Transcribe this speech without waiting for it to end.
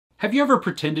Have you ever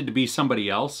pretended to be somebody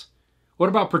else? What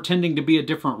about pretending to be a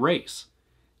different race?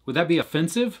 Would that be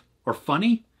offensive or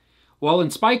funny? Well,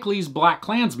 in Spike Lee's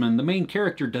BlacKkKlansman, the main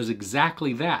character does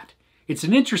exactly that. It's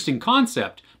an interesting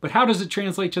concept, but how does it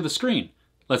translate to the screen?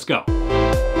 Let's go.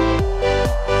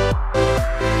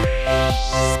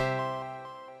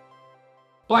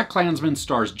 BlacKkKlansman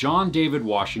stars John David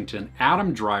Washington,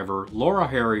 Adam Driver, Laura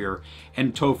Harrier,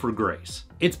 and Topher Grace.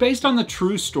 It's based on the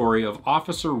true story of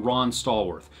Officer Ron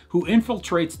Stallworth, who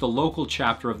infiltrates the local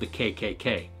chapter of the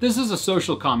KKK. This is a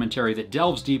social commentary that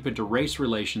delves deep into race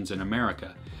relations in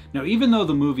America. Now, even though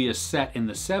the movie is set in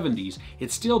the 70s,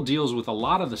 it still deals with a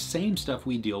lot of the same stuff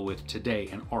we deal with today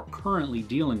and are currently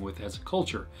dealing with as a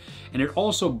culture. And it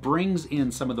also brings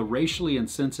in some of the racially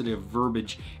insensitive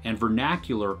verbiage and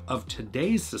vernacular of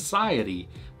today's society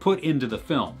put into the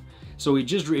film. So it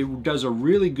does a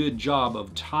really good job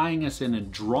of tying us in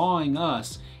and drawing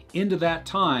us into that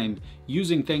time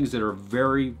using things that are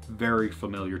very, very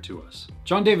familiar to us.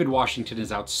 John David Washington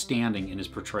is outstanding in his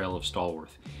portrayal of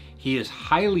Stallworth. He is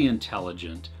highly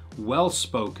intelligent,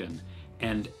 well-spoken,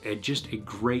 and just a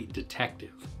great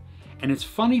detective. And it's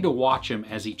funny to watch him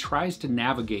as he tries to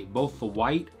navigate both the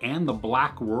white and the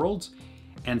black worlds,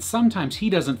 and sometimes he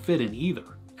doesn't fit in either.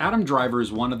 Adam Driver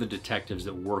is one of the detectives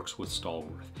that works with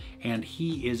Stallworth, and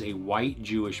he is a white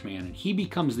Jewish man, and he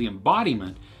becomes the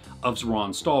embodiment of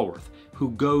Ron Stallworth,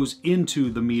 who goes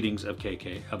into the meetings of the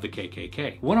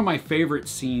KKK. One of my favorite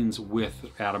scenes with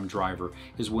Adam Driver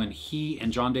is when he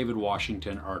and John David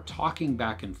Washington are talking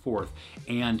back and forth,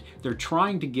 and they're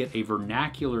trying to get a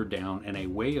vernacular down and a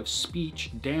way of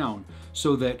speech down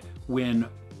so that when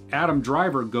Adam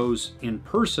Driver goes in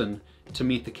person to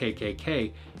meet the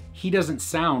KKK, he doesn't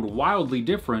sound wildly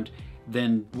different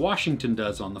than Washington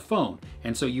does on the phone.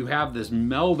 And so you have this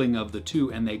melding of the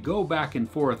two, and they go back and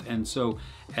forth. And so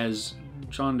as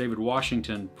John David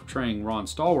Washington portraying Ron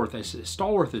Stallworth, as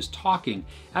Stallworth is talking,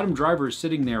 Adam Driver is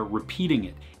sitting there repeating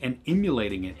it and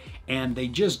emulating it, and they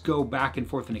just go back and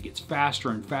forth, and it gets faster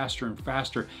and faster and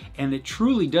faster, and it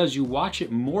truly does. You watch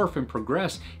it morph and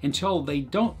progress until they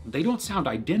don't sound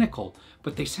identical,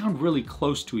 but they sound really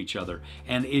close to each other,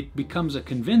 and it becomes a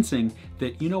convincing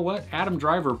that, you know what, Adam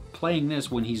Driver playing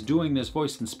this when he's doing this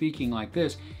voice and speaking like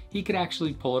this, he could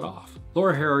actually pull it off.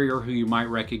 Laura Harrier, who you might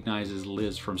recognize as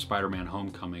Liz from Spider-Man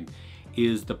Homecoming,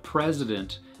 is the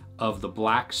president of the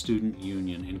Black Student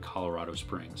Union in Colorado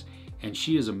Springs. And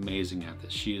she is amazing at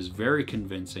this. She is very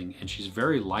convincing, and she's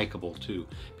very likable too,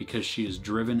 because she is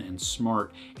driven and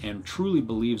smart and truly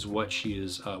believes what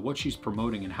she's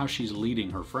promoting and how she's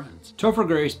leading her friends. Topher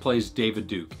Grace plays David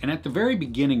Duke, and at the very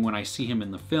beginning when I see him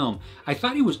in the film, I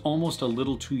thought he was almost a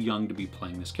little too young to be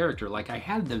playing this character. Like, I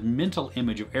had the mental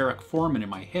image of Eric Foreman in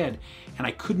my head, and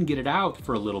I couldn't get it out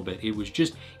for a little bit. It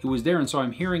was there, and so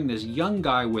I'm hearing this young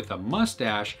guy with a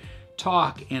mustache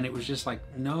talk, and it was just like,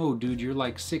 no, dude, you're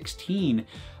like 16.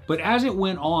 But as it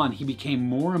went on, he became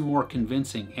more and more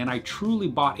convincing, and I truly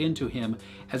bought into him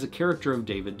as a character of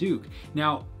David Duke.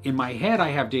 Now, in my head, I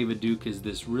have David Duke as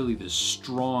this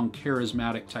strong,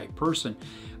 charismatic type person,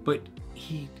 but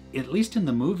he, at least in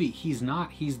the movie, he's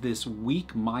not. He's this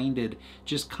weak-minded,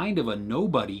 just kind of a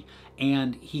nobody,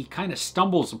 and he kind of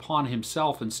stumbles upon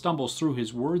himself and stumbles through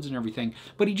his words and everything,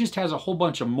 but he just has a whole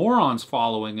bunch of morons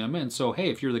following him, and so, hey,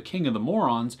 if you're the king of the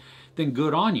morons, then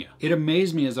good on you. It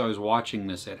amazed me as I was watching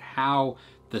this at how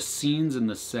the scenes and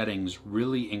the settings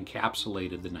really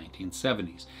encapsulated the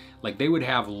 1970s. Like, they would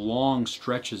have long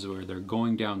stretches where they're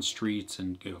going down streets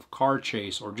and car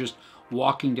chase or just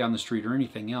walking down the street or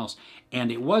anything else.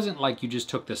 And it wasn't like you just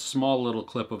took this small little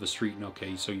clip of a street and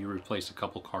okay, so you replace a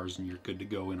couple cars and you're good to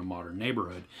go in a modern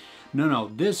neighborhood.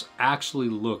 No, this actually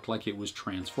looked like it was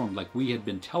transformed, like we had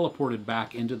been teleported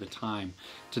back into the time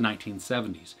to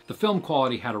 1970s. The film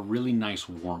quality had a really nice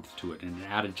warmth to it, and it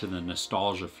added to the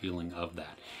nostalgia feeling of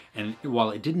that. And while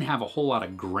it didn't have a whole lot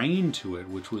of grain to it,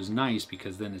 which was nice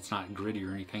because then it's not gritty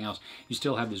or anything else, you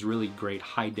still have this really great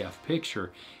high-def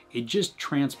picture. It just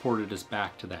transported us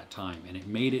back to that time, and it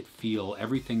made it feel,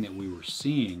 everything that we were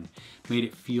seeing, made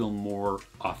it feel more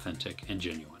authentic and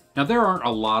genuine. Now, there aren't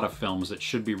a lot of films that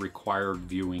should be required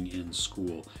viewing in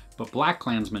school, but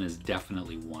BlacKkKlansman is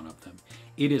definitely one of them.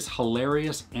 It is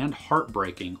hilarious and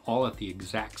heartbreaking all at the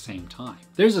exact same time.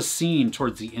 There's a scene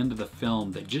towards the end of the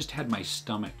film that just had my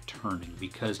stomach turning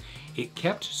because it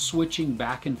kept switching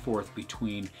back and forth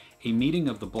between a meeting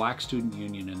of the Black Student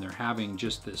Union, and they're having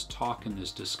just this talk and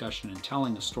this discussion and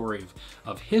telling a story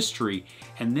of history,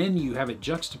 and then you have it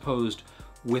juxtaposed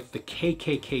with the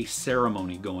KKK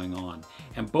ceremony going on,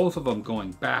 and both of them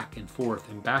going back and forth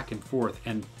and back and forth,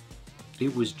 and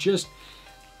it was just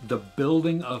the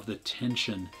building of the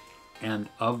tension and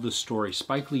of the story.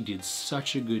 Spike Lee did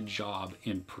such a good job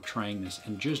in portraying this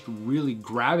and just really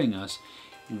grabbing us,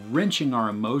 wrenching our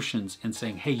emotions and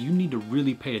saying, hey, you need to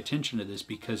really pay attention to this,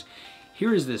 because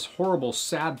here is this horrible,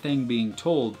 sad thing being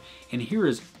told, and here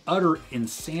is utter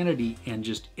insanity and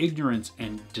just ignorance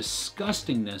and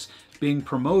disgustingness being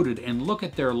promoted, and look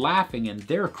at they're laughing and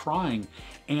they're crying,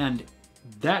 and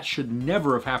that should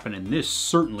never have happened, and this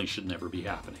certainly should never be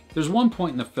happening. There's one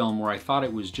point in the film where I thought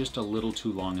it was just a little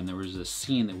too long, and there was a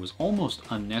scene that was almost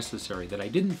unnecessary, that I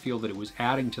didn't feel that it was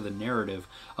adding to the narrative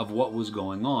of what was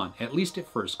going on, at least at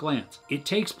first glance. It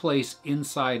takes place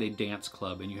inside a dance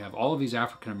club, and you have all of these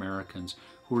African Americans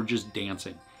who are just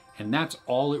dancing. And that's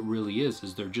all it really is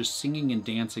they're just singing and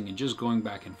dancing and just going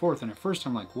back and forth. And at first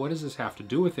I'm like, what does this have to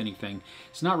do with anything?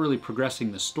 It's not really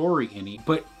progressing the story any.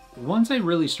 But once I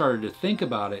really started to think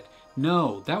about it,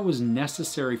 no, that was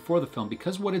necessary for the film,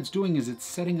 because what it's doing is it's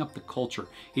setting up the culture.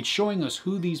 It's showing us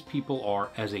who these people are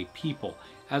as a people,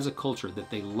 as a culture, that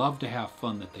they love to have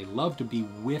fun, that they love to be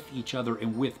with each other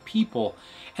and with people,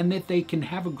 and that they can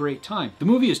have a great time. The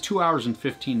movie is 2 hours and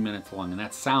 15 minutes long, and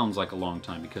that sounds like a long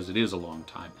time because it is a long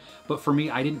time. But for me,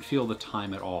 I didn't feel the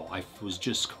time at all. I was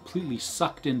just completely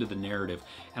sucked into the narrative,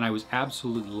 and I was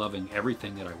absolutely loving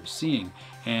everything that I was seeing.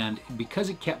 And because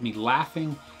it kept me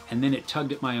laughing, and then it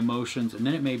tugged at my emotions, and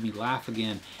then it made me laugh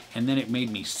again, and then it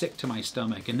made me sick to my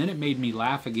stomach, and then it made me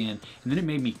laugh again, and then it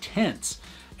made me tense.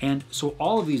 And so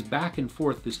all of these back and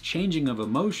forth, this changing of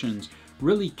emotions,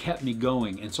 really kept me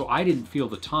going. And so I didn't feel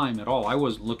the time at all. I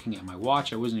wasn't looking at my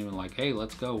watch. I wasn't even like, hey,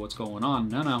 let's go, what's going on?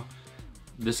 No,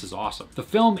 this is awesome. The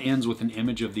film ends with an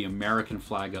image of the American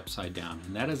flag upside down,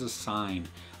 and that is a sign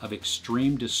of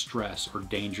extreme distress or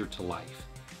danger to life.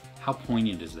 How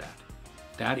poignant is that?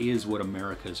 That is what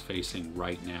America is facing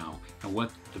right now, and what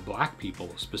the black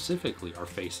people specifically are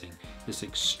facing, this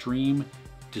extreme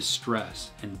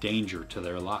distress and danger to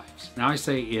their lives. Now I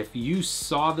say, if you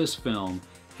saw this film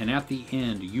and at the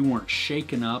end you weren't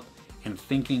shaken up and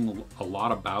thinking a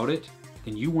lot about it,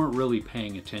 then you weren't really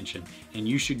paying attention, and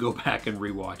you should go back and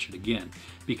rewatch it again,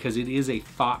 because it is a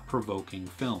thought-provoking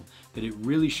film, that it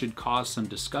really should cause some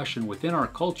discussion within our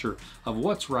culture of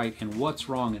what's right and what's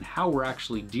wrong and how we're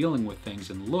actually dealing with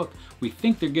things. And look, we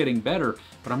think they're getting better,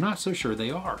 but I'm not so sure they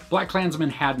are.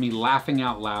 BlacKkKlansman had me laughing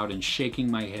out loud and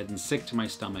shaking my head and sick to my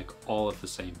stomach all at the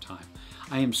same time.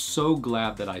 I am so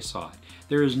glad that I saw it.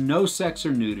 There is no sex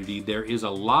or nudity, there is a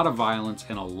lot of violence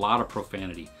and a lot of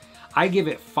profanity. I give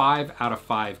it 5 out of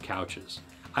 5 couches.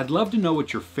 I'd love to know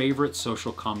what your favorite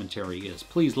social commentary is.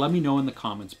 Please let me know in the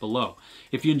comments below.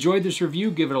 If you enjoyed this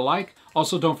review, give it a like.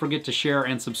 Also, don't forget to share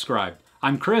and subscribe.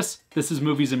 I'm Chris, this is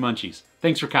Movies and Munchies.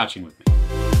 Thanks for couching with me.